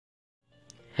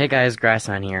Hey guys,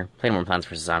 Grassman here, playing more Plants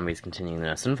vs. Zombies, continuing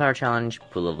the Sunflower Challenge,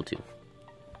 pool level 2.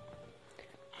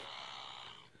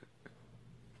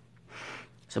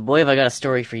 So boy, have I got a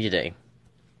story for you today.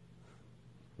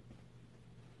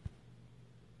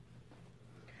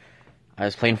 I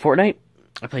was playing Fortnite.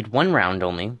 I played one round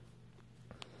only,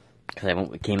 because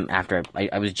I came after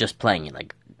I was just playing it,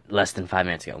 like, less than 5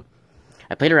 minutes ago.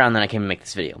 I played around, then I came to make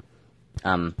this video.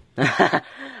 I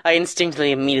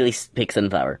instinctively immediately picked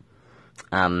Sunflower.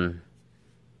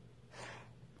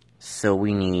 So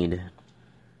we need...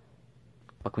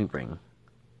 What can we bring?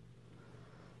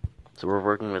 So we're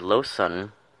working with low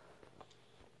sun.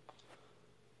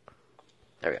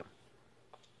 There we go.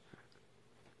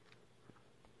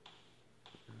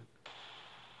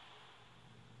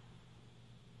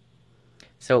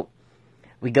 So,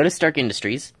 we go to Stark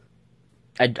Industries.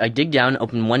 I dig down,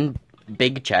 open one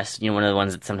big chest, one of the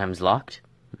ones that's sometimes locked.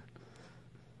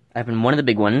 I open one of the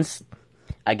big ones.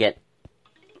 I get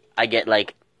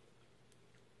like,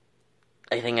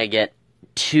 I think I get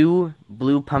 2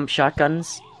 blue pump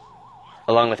shotguns,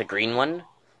 along with a green one,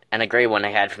 and a gray one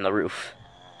I had from the roof.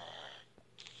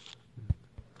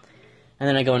 And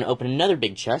then I go and open another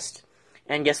big chest,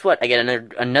 and guess what? I get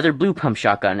another blue pump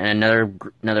shotgun and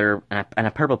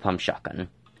a purple pump shotgun.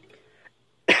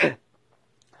 Then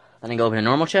I go open a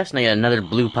normal chest, and I get another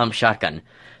blue pump shotgun.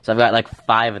 So I've got like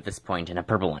 5 at this point, and a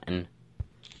purple one.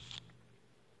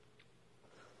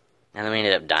 And then we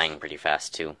ended up dying pretty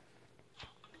fast too.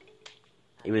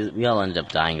 We all ended up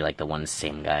dying to like the one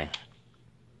same guy.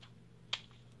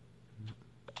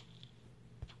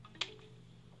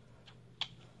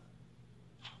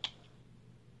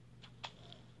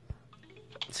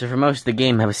 So for most of the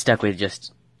game, I was stuck with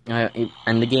just...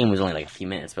 and the game was only like a few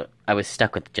minutes, but I was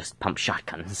stuck with just pump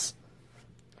shotguns.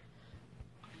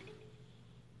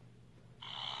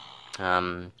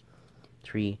 3...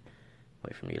 Wait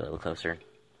for me a little closer.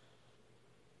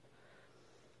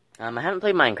 I haven't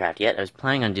played Minecraft yet. I was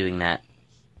planning on doing that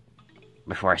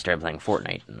before I started playing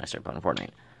Fortnite, and I started playing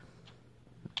Fortnite.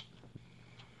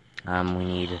 We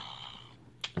need...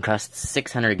 It costs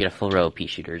 600 to get a full row of pea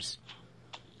shooters.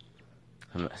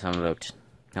 Some about...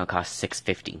 It'll cost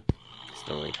 650.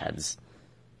 Still lily pads.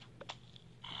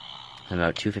 I'm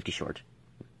about 250 short.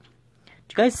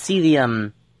 Did you guys see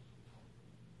the,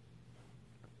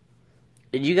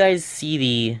 Did you guys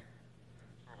see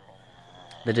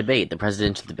the debate, the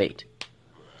presidential debate?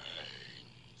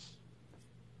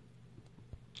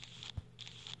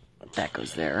 That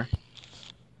goes there.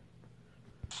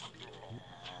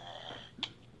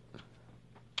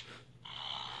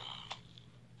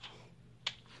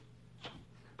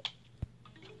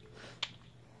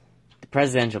 The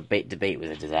presidential debate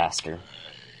was a disaster.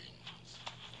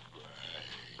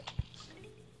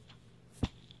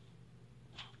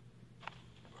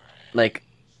 Like,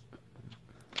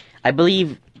 I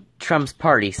believe Trump's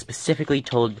party specifically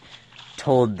told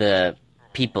the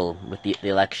people, with the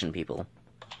election people,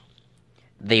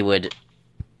 they would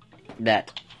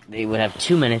have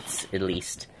 2 minutes at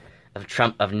least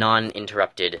of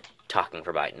non-interrupted talking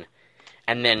for Biden,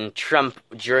 and then Trump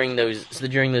during those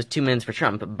 2 minutes for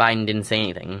Trump, Biden didn't say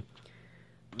anything.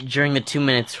 During the 2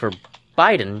 minutes for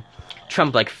Biden,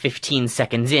 Trump, like 15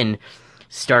 seconds in,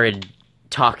 started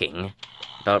talking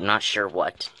about not sure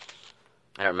what.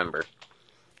 I don't remember.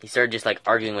 He started just like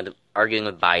arguing with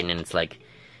Biden, and it's like,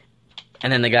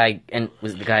 and then the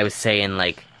guy was saying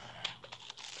like,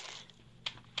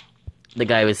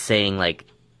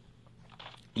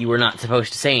 you were not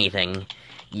supposed to say anything.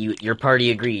 Your party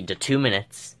agreed to 2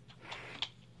 minutes.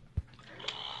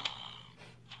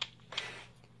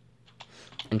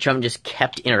 And Trump just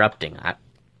kept interrupting.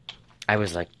 I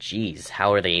was like, geez,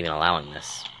 how are they even allowing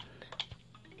this?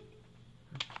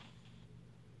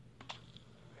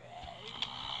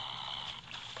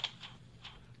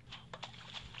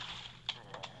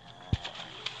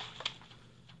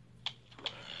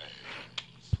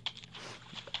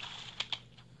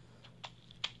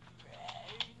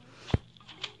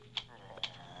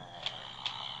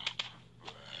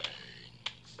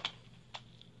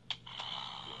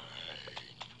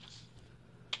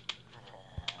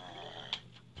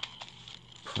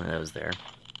 One of those there.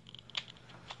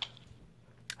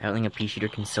 I don't think a pea shooter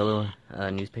can solo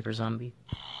a newspaper zombie.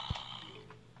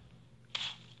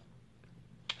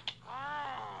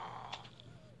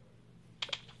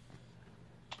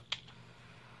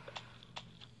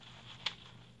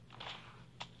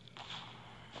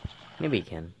 Maybe he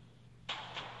can.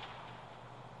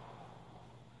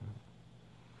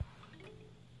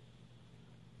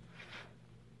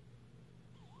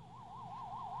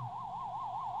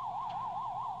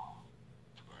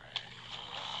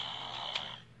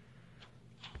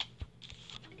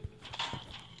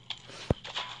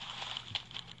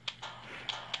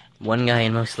 One guy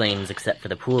in most lanes except for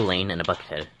the pool lane and a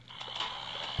buckethead.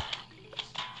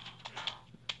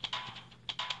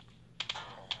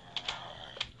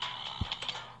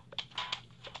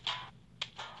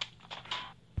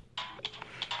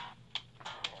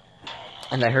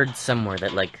 And I heard somewhere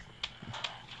that, like,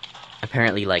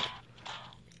 apparently, like,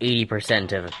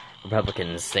 80% of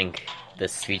Republicans think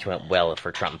this speech went well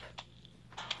for Trump.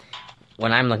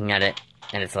 When I'm looking at it,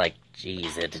 and it's like,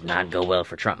 geez, it did not go well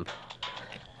for Trump.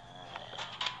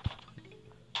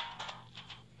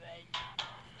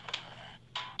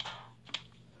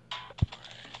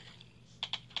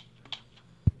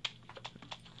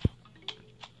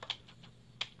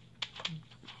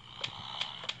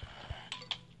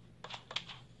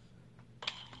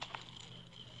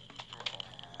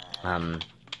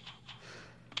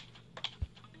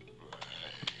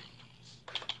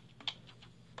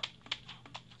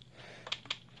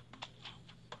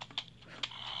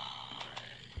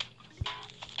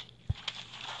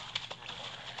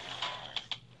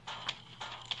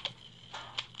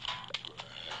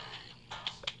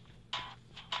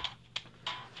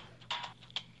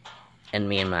 And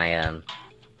me and my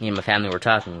family were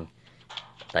talking,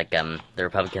 like, the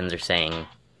Republicans are saying,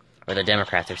 or the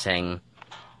Democrats are saying,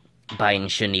 Biden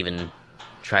shouldn't even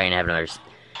try and have another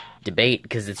debate,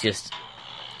 because it's just,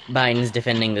 Biden's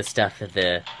defending the stuff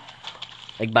that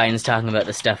Biden's talking about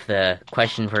the stuff the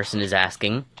question person is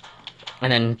asking,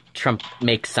 and then Trump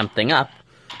makes something up,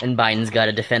 and Biden's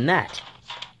gotta defend that.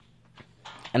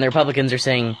 And the Republicans are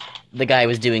saying the guy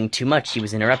was doing too much, he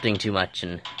was interrupting too much,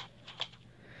 and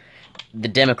the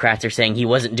Democrats are saying he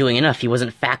wasn't doing enough, he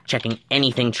wasn't fact-checking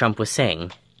anything Trump was saying.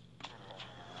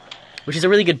 Which is a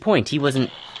really good point.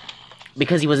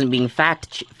 Because he wasn't being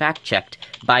fact-checked,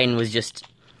 Biden was just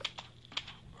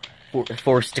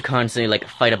forced to constantly, like,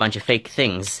 fight a bunch of fake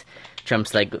things.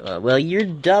 Trump's like, well, you're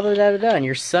da-da-da-da-da, and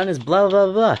your son is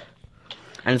blah-blah-blah.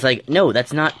 And it's like, no,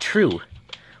 that's not true.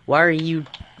 Why are you...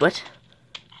 what?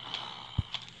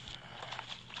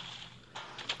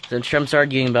 So Trump's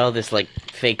arguing about all this, like,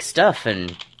 fake stuff,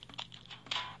 and...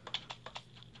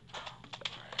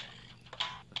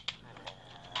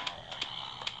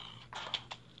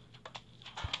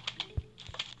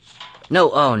 no,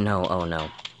 oh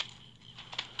no.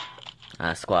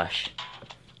 Squash.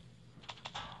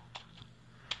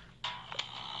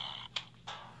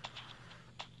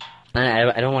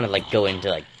 And I don't want to, like, go into,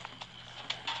 like...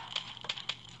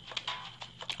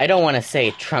 I don't want to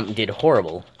say Trump did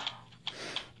horrible.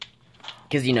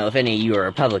 Because, you know, if any of you are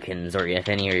Republicans, or if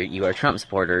any of you are Trump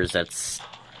supporters, that's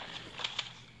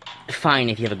fine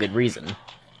if you have a good reason.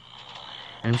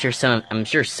 And I'm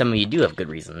sure some of you do have good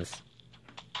reasons.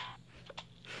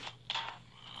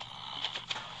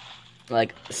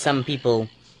 Like, some people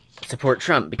support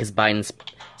Trump because Biden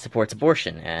supports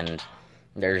abortion, and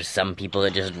there's some people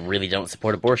that just really don't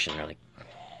support abortion. Or, like,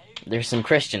 there's some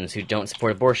Christians who don't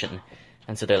support abortion,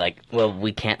 and so they're like, well,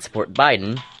 we can't support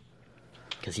Biden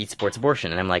because he supports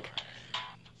abortion. And I'm like,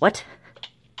 what?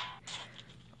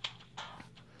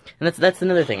 And that's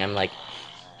another thing. I'm like,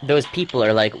 those people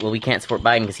are like, well, we can't support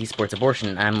Biden because he supports abortion.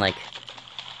 And I'm like,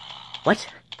 what?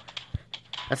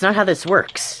 That's not how this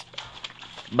works.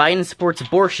 Biden supports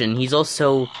abortion. He's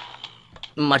also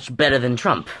much better than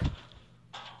Trump.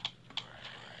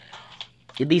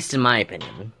 At least in my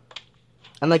opinion.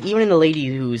 And, like, even in the lady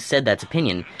who said that's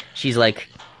opinion, she's like,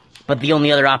 but the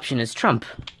only other option is Trump.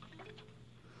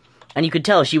 And you could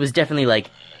tell she was definitely, like,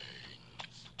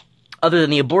 other than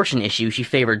the abortion issue, she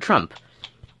favored Trump.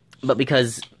 But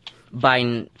because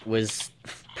Biden was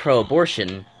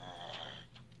pro-abortion...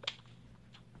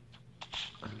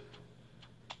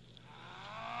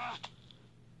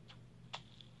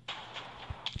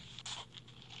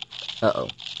 uh-oh.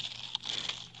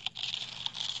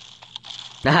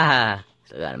 Ah,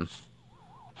 so I got him.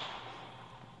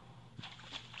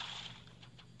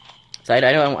 So I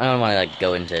don't want to, like,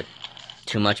 go into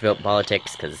too much about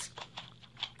politics, because,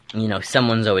 you know,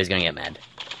 someone's always gonna get mad.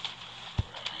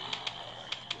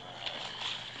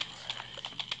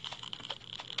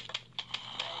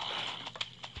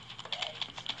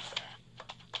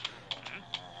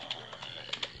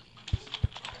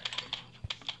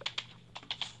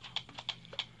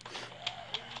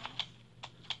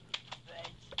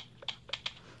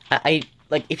 I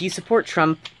like, if you support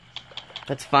Trump,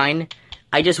 that's fine.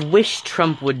 I just wish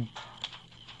Trump would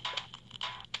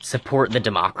support the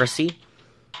democracy.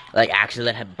 Like, actually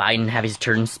let Biden have his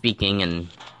turn speaking, and...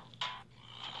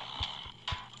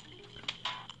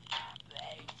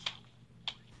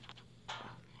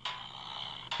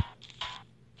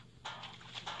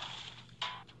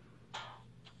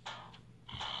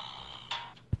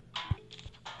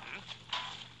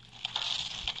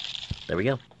 there we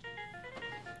go.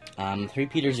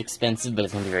 3-peater's expensive, but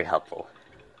it's going to be very helpful.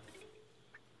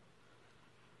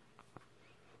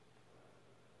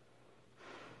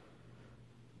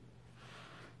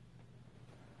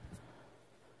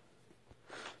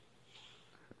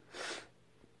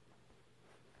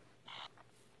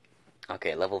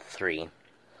 Okay, level 3.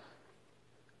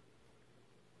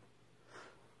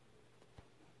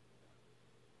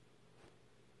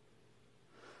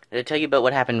 Did I tell you about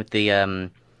what happened with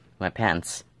the, my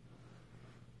pants?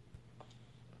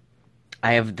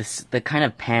 I have the kind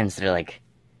of pants that are like,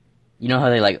 you know how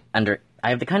they like I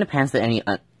have the kind of pants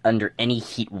that under any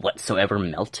heat whatsoever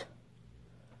melt.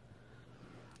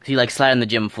 So you like slide on the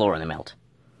gym floor and they melt.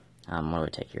 What do I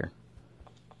take here?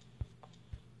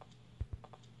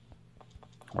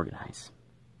 Organize.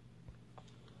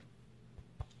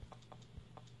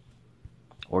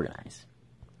 Organize.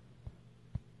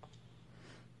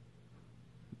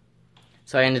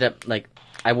 So I ended up like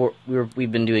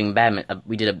we've been doing badminton.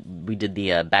 We did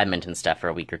the badminton stuff for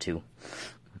a week or two,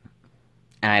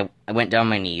 and I went down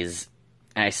my knees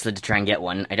and I slid to try and get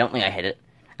one. I don't think I hit it,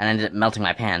 and I ended up melting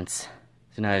my pants.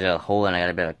 So now there's a hole and I got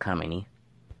a bit of a cut on my knee.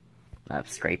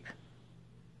 Scrape.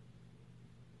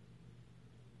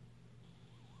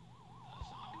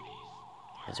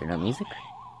 Is there no music?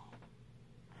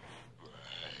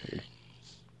 Weird.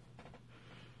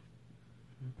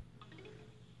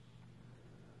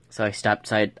 So I stopped,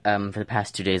 for the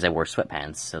past 2 days I wore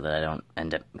sweatpants so that I don't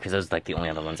end up, because those are like the only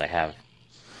other ones I have.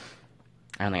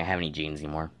 I don't think I have any jeans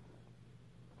anymore.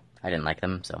 I didn't like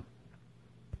them, so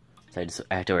I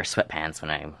have to wear sweatpants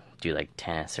when I do like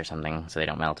tennis or something so they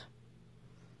don't melt.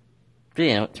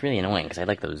 It's really annoying because I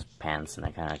like those pants and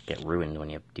they kind of get ruined when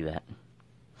you do that.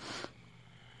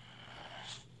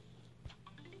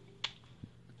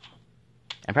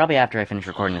 And probably after I finish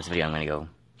recording this video, I'm going to go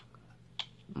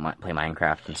play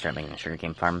Minecraft and start making a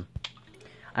sugarcane farm.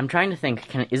 I'm trying to think,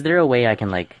 is there a way I can,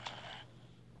 like...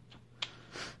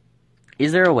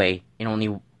 Is there a way in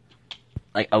only,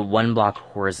 like, a one block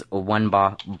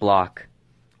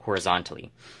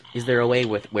horizontally? Is there a way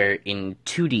where in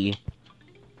 2D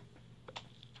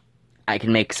I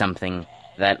can make something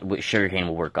that sugarcane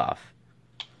will work off?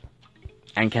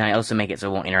 And can I also make it so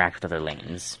it won't interact with other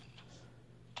lanes?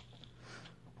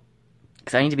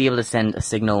 Because I need to be able to send a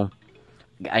signal.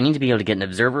 I need to be able to get an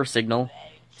observer signal,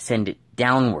 send it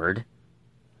downward.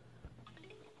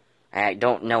 I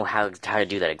don't know how to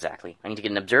do that exactly. I need to get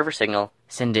an observer signal,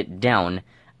 send it down,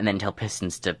 and then tell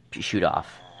pistons to shoot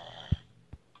off.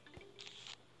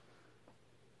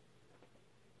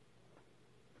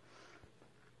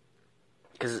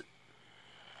 Because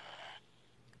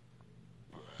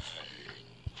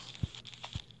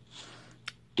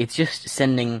it's just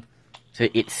sending... So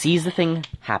it sees the thing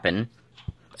happen.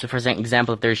 So for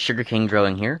example, if there's sugarcane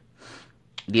growing here,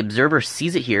 the observer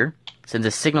sees it here, sends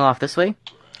a signal off this way,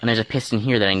 and there's a piston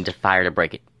here that I need to fire to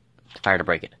break it.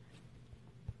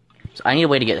 So I need a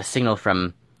way to get a signal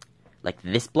from, like,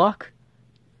 this block,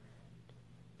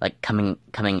 like, coming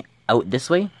out this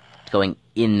way, going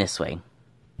in this way.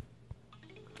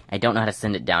 I don't know how to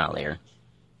send it down a layer.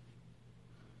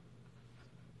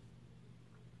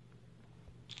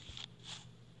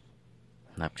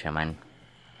 Nope, never mind.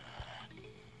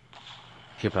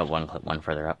 Should put one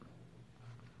further up.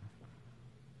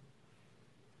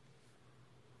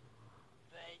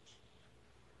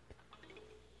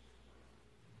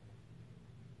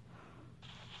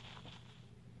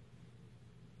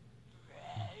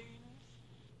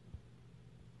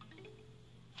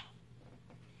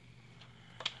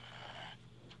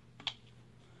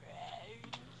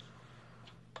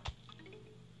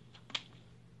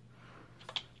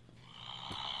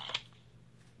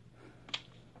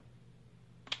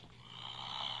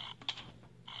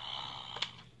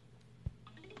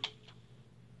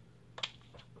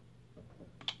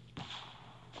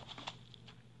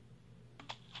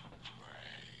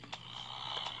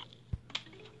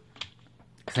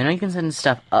 Because I know you can send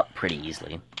stuff up pretty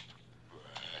easily.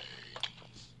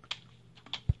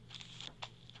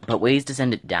 But ways to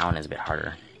send it down is a bit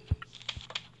harder.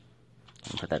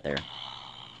 I'll put that there.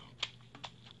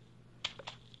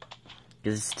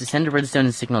 Because to send a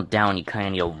redstone signal down, you kind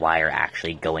of need a wire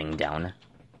actually going down.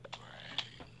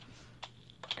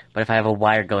 But if I have a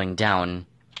wire going down,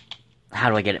 how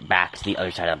do I get it back to the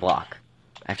other side of the block?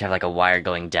 I have to have like a wire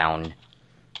going down,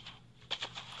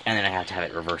 and then I have to have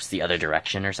it reverse the other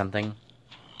direction or something.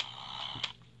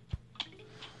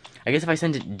 I guess if I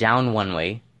send it down one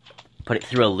way, put it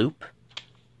through a loop.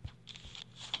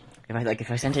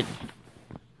 If I sent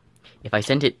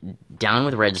it down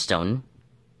with redstone,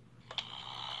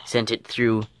 sent it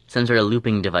through some sort of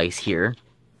looping device here,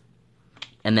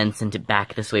 and then sent it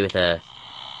back this way with a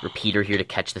repeater here to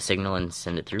catch the signal and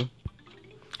send it through.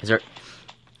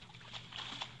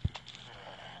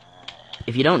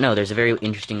 If you don't know, there's a very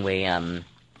interesting way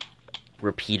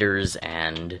repeaters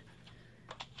and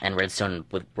redstone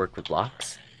work with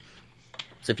blocks.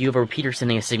 So if you have a repeater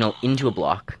sending a signal into a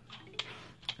block,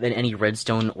 then any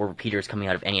redstone or repeaters coming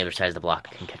out of any other side of the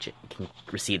block can catch it, can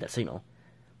receive that signal.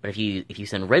 But if you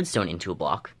send redstone into a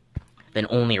block, then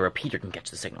only a repeater can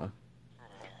catch the signal.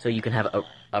 So you can have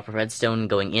a redstone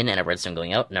going in and a redstone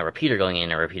going out, and a repeater going in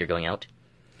and a repeater going out.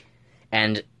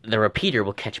 And the repeater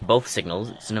will catch both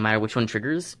signals, so no matter which one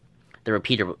triggers, the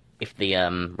repeater, if the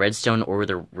redstone or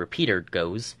the repeater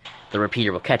goes, the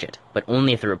repeater will catch it. But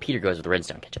only if the repeater goes will the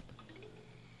redstone catch it.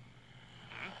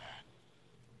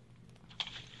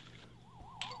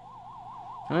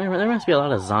 There must be a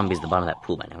lot of zombies at the bottom of that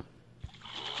pool by now.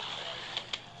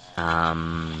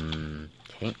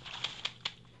 Okay.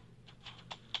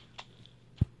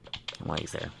 While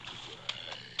he's there.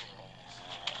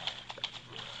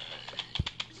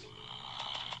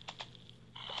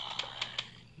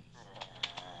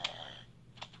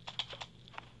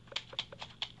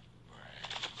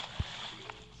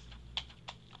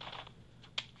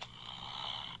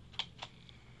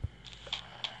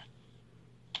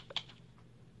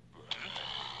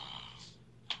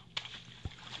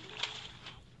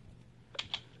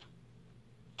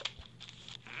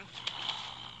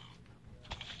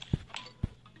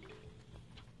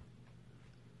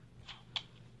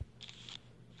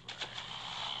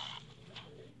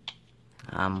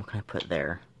 What can I put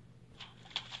there?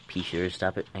 Pea shooter,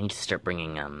 stop it. I need to start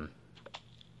bringing,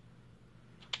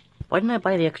 Why didn't I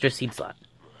buy the extra seed slot?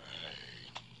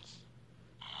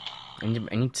 I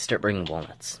need to start bringing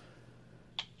walnuts.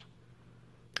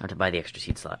 I have to buy the extra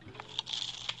seed slot.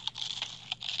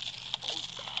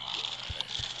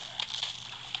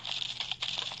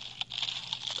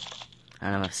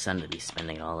 I don't have a son to be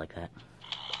spending it all like that.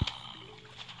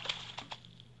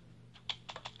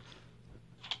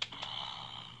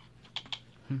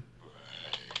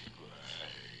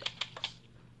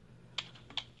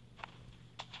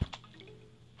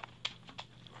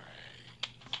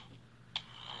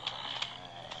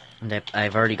 And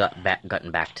I've already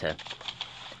gotten back to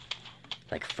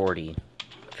like 40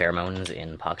 pheromones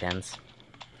in Pockhands.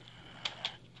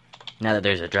 Now that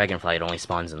there's a dragonfly, it only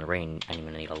spawns in the rain. I'm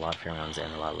gonna need a lot of pheromones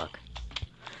and a lot of luck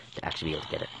to actually be able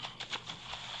to get it.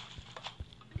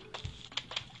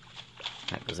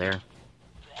 That goes there.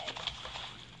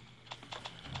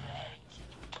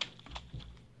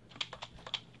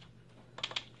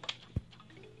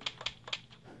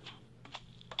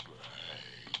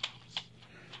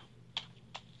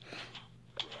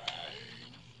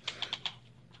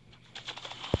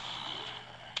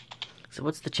 So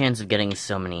what's the chance of getting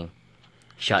so many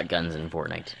shotguns in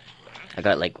Fortnite? I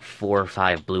got like 4 or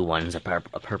 5 blue ones, a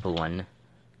purple one.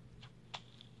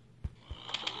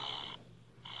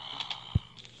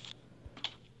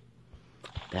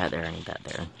 That there, I need that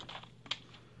there.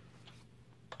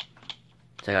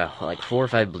 So I got like 4 or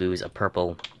 5 blues, a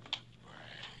purple,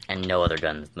 and no other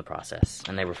guns in the process.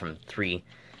 And they were from 3,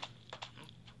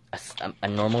 a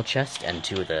normal chest and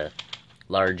 2 of the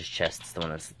large chests, the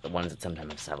ones that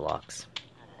sometimes have locks.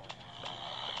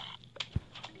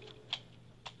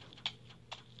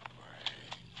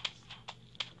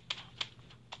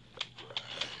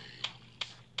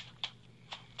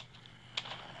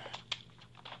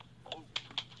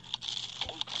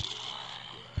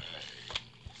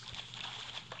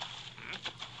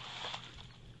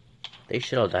 They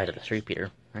should all die to the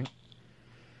 3-peater, right?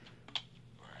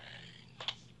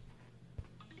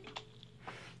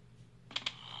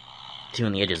 Two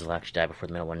on the edges will actually die before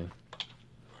the middle one.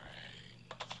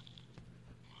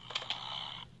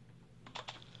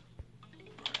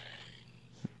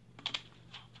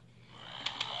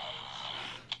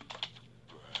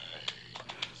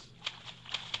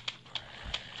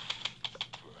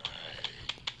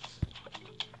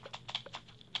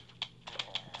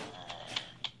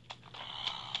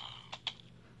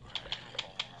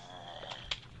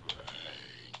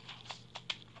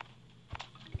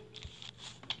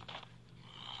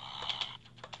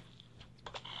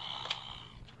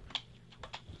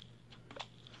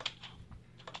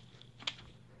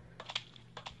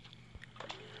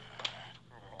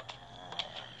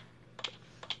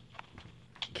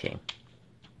 Okay.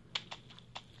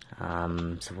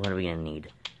 So what are we gonna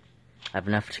need? I have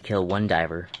enough to kill 1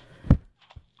 diver.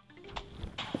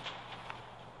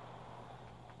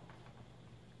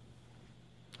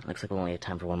 Looks like we'll only have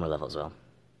time for 1 more level as well.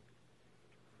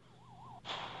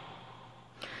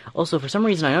 Also, for some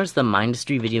reason, I noticed the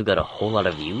Mindustry video got a whole lot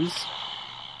of views.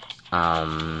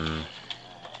 The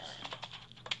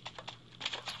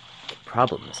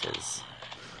problem is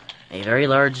a very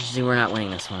large zoo. We're not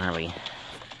winning this one, are we?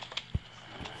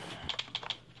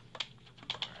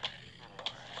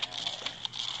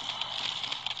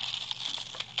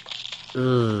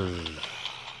 Ugh.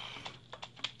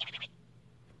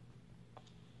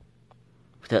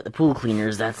 Without the pool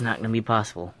cleaners, that's not going to be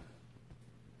possible.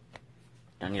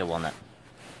 Don't need a walnut.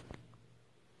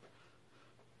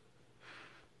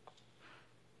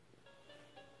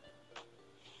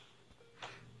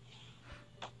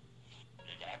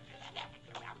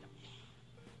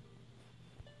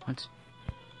 What?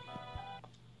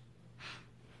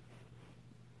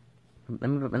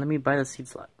 Let me buy the seed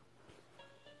slot.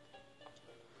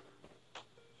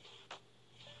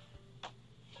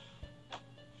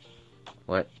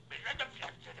 What?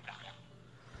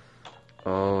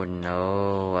 Oh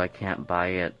no, I can't buy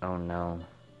it. Oh no.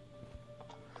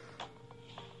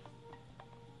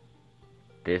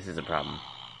 This is a problem.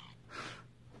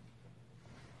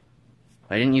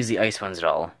 I didn't use the ice ones at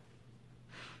all.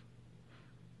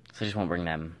 So I just won't bring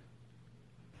them.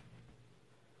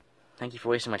 Thank you for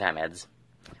wasting my time, Eds.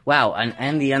 Wow,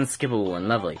 and the unskippable one.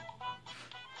 Lovely.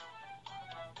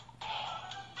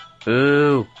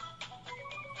 Boo!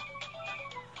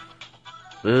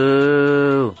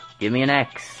 Boo! Give me an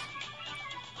X.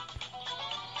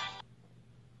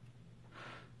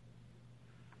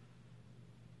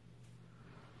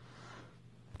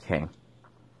 Okay.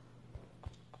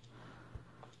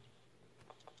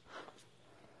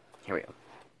 Here we go.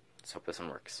 Let's hope this one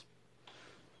works.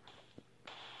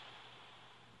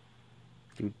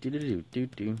 I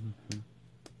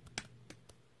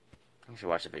should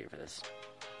watch the video for this.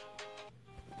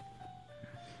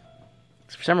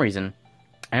 For some reason,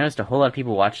 I noticed a whole lot of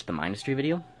people watched the Mindustry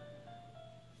video.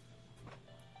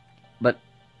 But,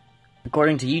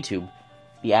 according to YouTube,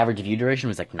 the average view duration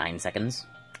was like 9 seconds.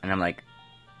 And I'm like,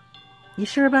 you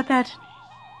sure about that?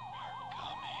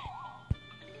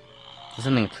 There's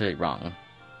something clearly wrong.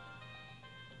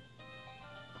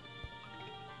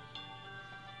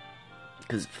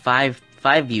 Because five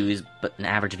views, but an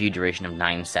average view duration of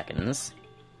 9 seconds.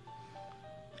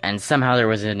 And somehow there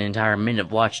was an entire minute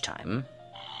of watch time.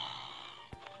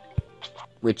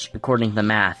 Which, according to the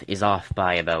math, is off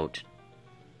by about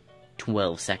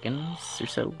 12 seconds or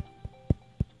so.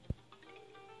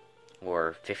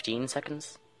 Or 15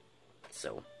 seconds.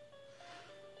 So,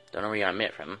 don't know where you got a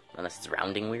minute from, unless it's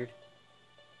rounding weird.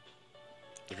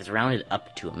 If it's rounded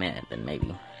up to a minute, then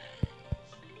maybe.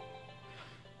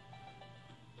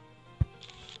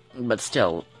 But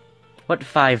still, what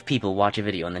 5 people watch a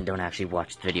video and then don't actually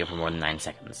watch the video for more than 9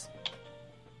 seconds?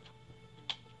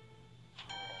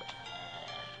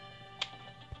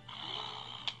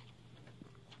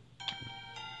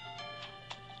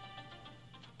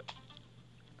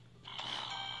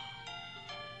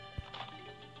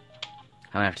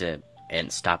 I'm gonna have to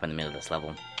stop in the middle of this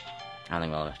level. I don't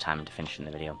think we'll have time to finish in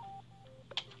the video.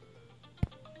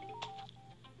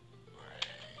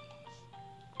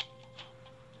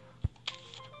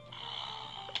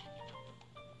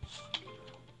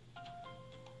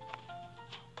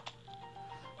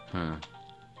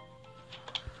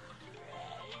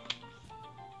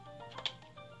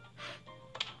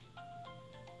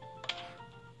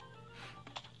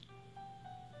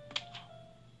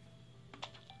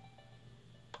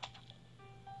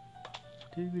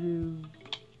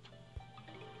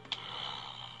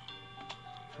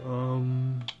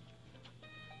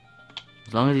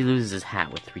 As long as he loses his hat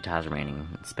with 3 tiles remaining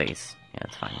in space, yeah,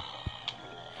 that's fine.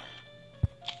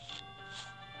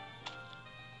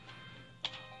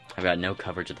 I've got no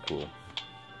coverage of the pool.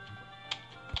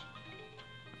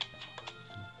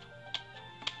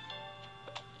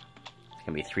 It's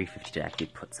gonna be $350 to actually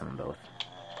put some in both.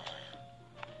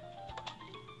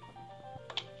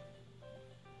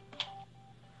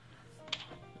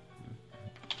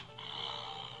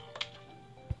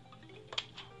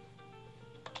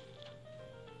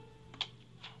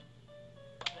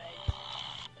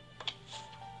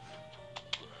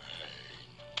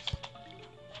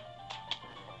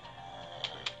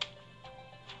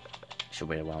 Should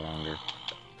wait a while longer.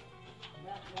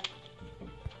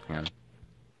 Hang on.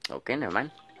 Okay, never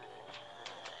mind.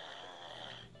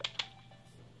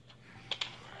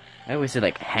 I always say,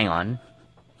 like, hang on.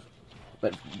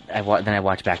 But then I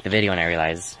watch back the video and I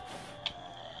realize...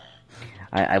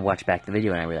 I watch back the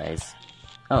video and I realize...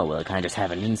 Oh, well, it kind of just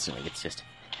happened instantly. It's just...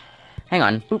 Hang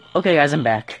on. Boop. Okay, guys, I'm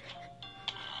back.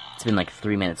 It's been like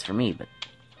 3 minutes for me, but...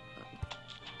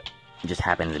 It just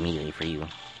happens immediately for you.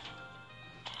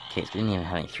 Okay, so we didn't even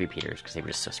have any 3-peaters because they were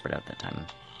just so spread out that time.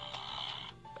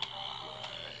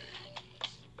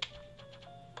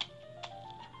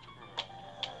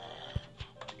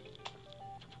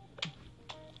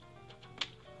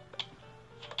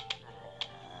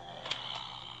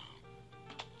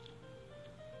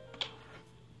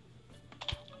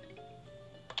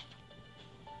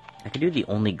 could do the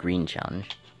only green challenge.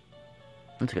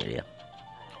 That's a good idea.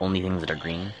 Only things that are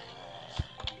green.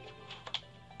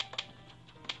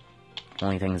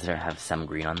 Only things that have some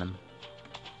green on them.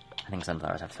 I think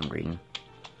sunflowers have some green.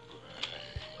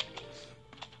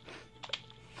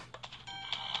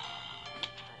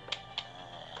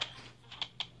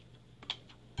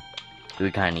 We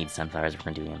would kind of need sunflowers if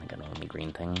we're doing like an only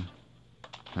green thing.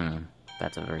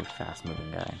 That's a very fast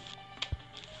moving guy.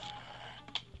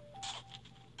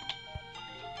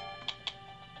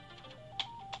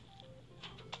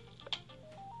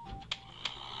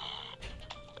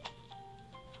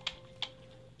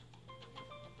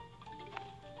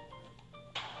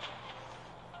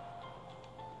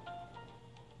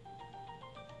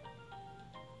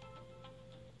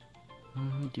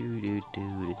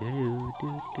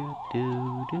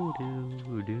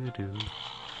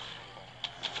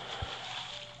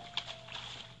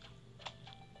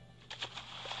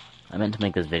 I meant to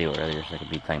make this video earlier so I could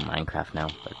be playing Minecraft now,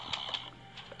 but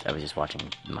I was just watching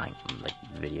Minecraft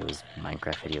videos.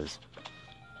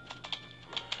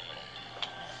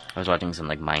 I was watching some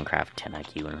Minecraft 10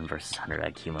 IQ and versus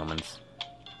 100 IQ moments.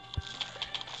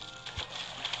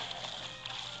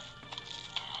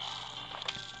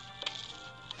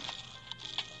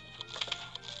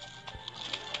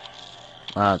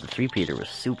 Wow, the 3-peater was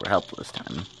super helpful this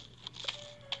time.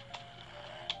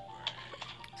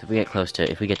 So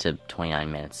if we get to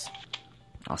 29 minutes,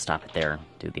 I'll stop it there,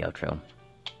 do the outro.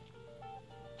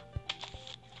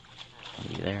 I'll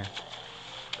be there.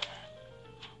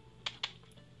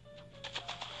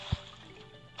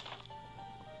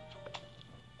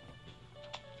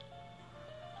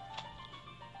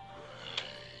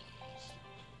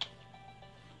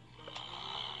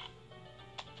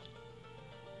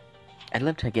 I'd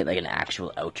love to get an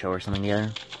actual outro or something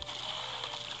together.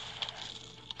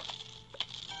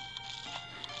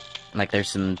 There's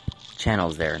some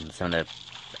channels there, and some of the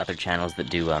other channels that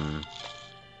do,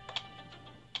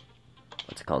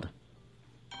 what's it called?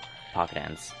 Pocket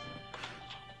Ants.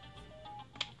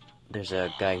 There's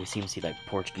a guy who seems to be,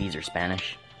 Portuguese or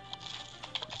Spanish.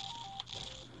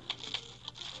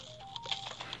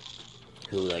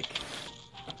 Who,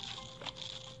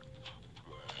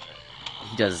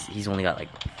 he's only got,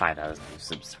 5,000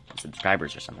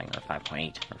 subscribers or something, or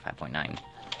 5.8, or 5.9.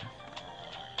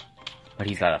 But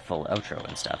he's got a full outro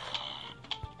and stuff.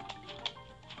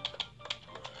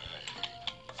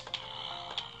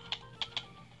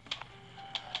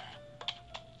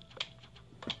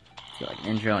 So an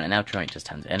intro and an outro, and it just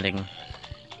tons of ending.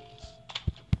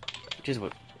 Which is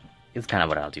kind of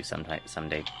what I'll do someday.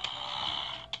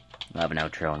 I'll have an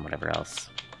outro and whatever else.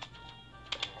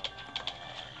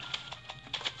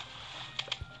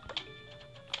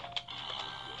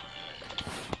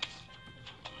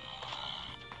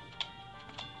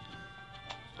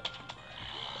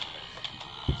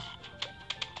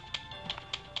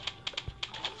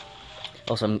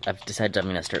 Also, I've decided I'm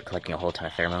going to start collecting a whole ton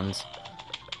of pheromones.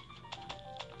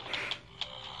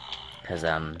 Because,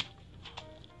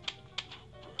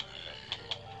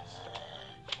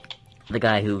 the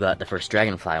guy who got the first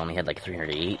dragonfly only had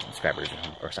 388 subscribers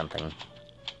or something.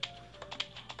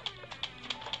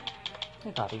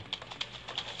 Hey, Poppy.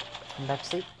 Come back to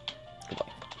sleep? Good boy.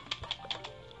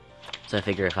 So I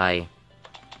figure if I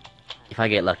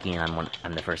get lucky and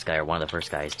I'm the first guy or one of the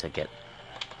first guys to get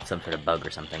some sort of bug or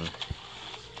something,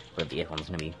 whatever the 8th one's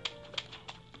gonna be,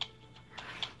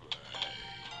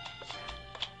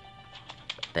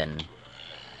 then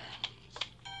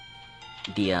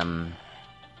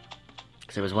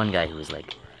because there was one guy who was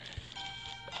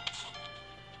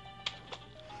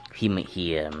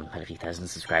he had a few thousand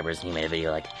subscribers, and he made a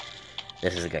video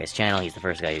this is a guy's channel, he's the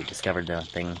first guy who discovered the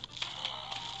thing.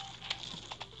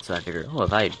 So I figured,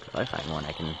 if I find one,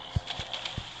 I can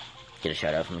get a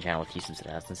shout out from a channel with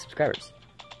 2,000 subscribers.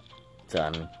 So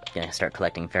I'm gonna start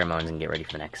collecting pheromones and get ready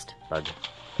for the next bug.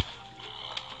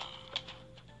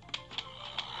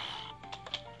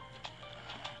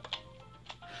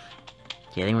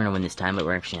 Yeah, I think we're gonna win this time, but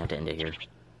we're actually gonna have to end it here.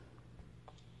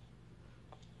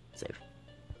 Save.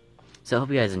 So I hope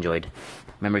you guys enjoyed.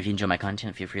 Remember, if you enjoy my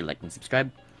content, feel free to like and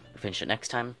subscribe. We'll finish it next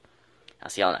time. I'll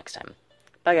see y'all next time.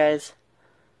 Bye, guys!